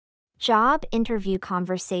Job interview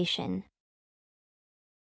conversation.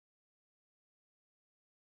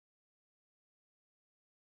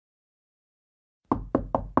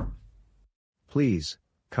 Please,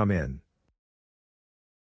 come in.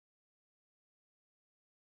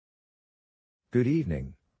 Good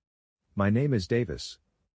evening. My name is Davis.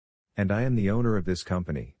 And I am the owner of this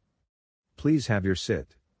company. Please have your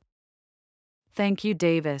sit. Thank you,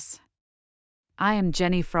 Davis. I am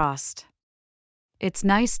Jenny Frost. It's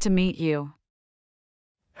nice to meet you.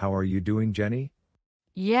 How are you doing, Jenny?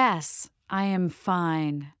 Yes, I am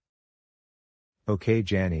fine. Okay,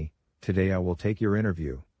 Jenny, today I will take your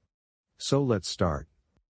interview. So let's start.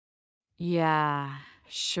 Yeah,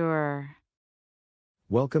 sure.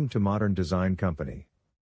 Welcome to Modern Design Company.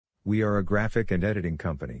 We are a graphic and editing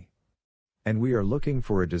company. And we are looking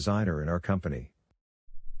for a designer in our company.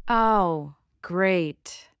 Oh,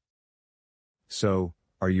 great. So,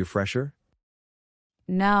 are you fresher?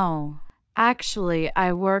 No, actually,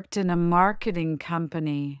 I worked in a marketing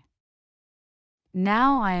company.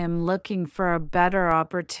 Now I am looking for a better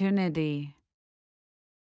opportunity.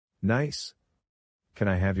 Nice. Can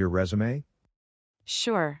I have your resume?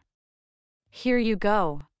 Sure. Here you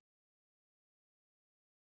go.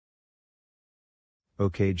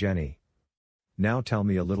 Okay, Jenny. Now tell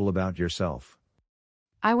me a little about yourself.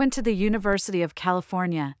 I went to the University of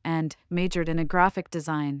California and majored in graphic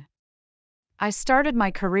design. I started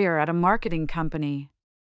my career at a marketing company.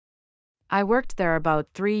 I worked there about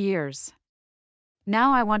 3 years.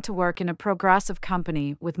 Now I want to work in a progressive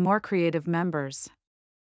company with more creative members.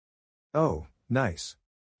 Oh, nice.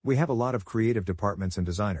 We have a lot of creative departments and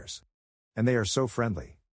designers. And they are so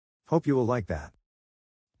friendly. Hope you will like that.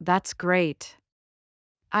 That's great.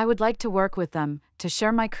 I would like to work with them, to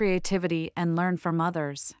share my creativity and learn from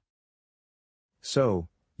others. So,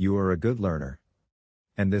 you are a good learner.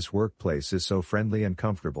 And this workplace is so friendly and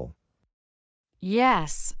comfortable.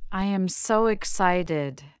 Yes, I am so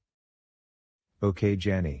excited. Okay,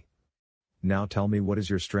 Jenny. Now tell me, what is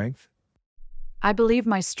your strength? I believe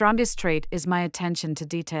my strongest trait is my attention to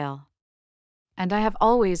detail. And I have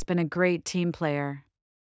always been a great team player.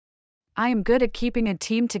 I am good at keeping a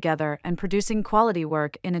team together and producing quality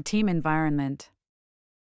work in a team environment.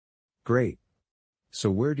 Great.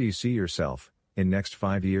 So where do you see yourself in next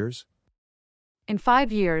 5 years? In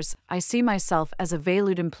 5 years, I see myself as a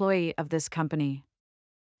valued employee of this company.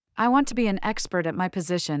 I want to be an expert at my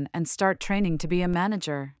position and start training to be a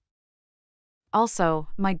manager. Also,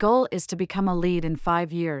 my goal is to become a lead in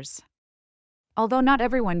 5 years. Although not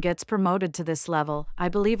everyone gets promoted to this level, I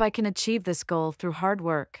believe I can achieve this goal through hard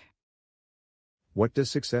work. What does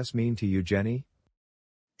success mean to you, Jenny?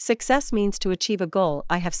 Success means to achieve a goal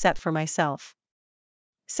I have set for myself.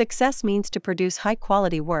 Success means to produce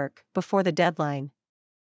high-quality work before the deadline.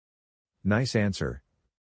 Nice answer.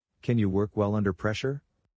 Can you work well under pressure?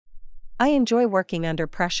 I enjoy working under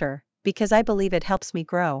pressure because I believe it helps me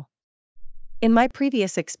grow. In my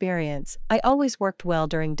previous experience, I always worked well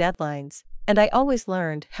during deadlines, and I always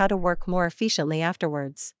learned how to work more efficiently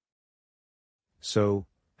afterwards. So,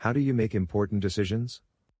 how do you make important decisions?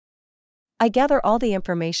 I gather all the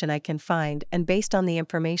information I can find, and based on the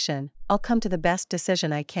information, I'll come to the best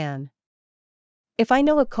decision I can. If I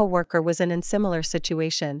know a coworker was in a similar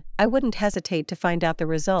situation, I wouldn't hesitate to find out the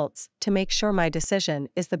results to make sure my decision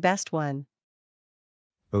is the best one.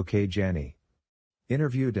 Okay, Jenny.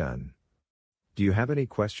 Interview done. Do you have any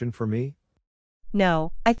question for me?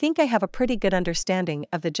 No, I think I have a pretty good understanding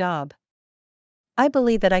of the job. I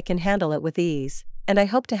believe that I can handle it with ease, and I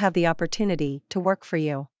hope to have the opportunity to work for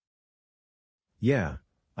you. Yeah,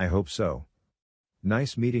 I hope so.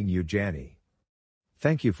 Nice meeting you, Jenny.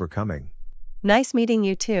 Thank you for coming. Nice meeting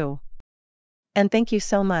you too. And thank you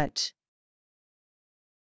so much.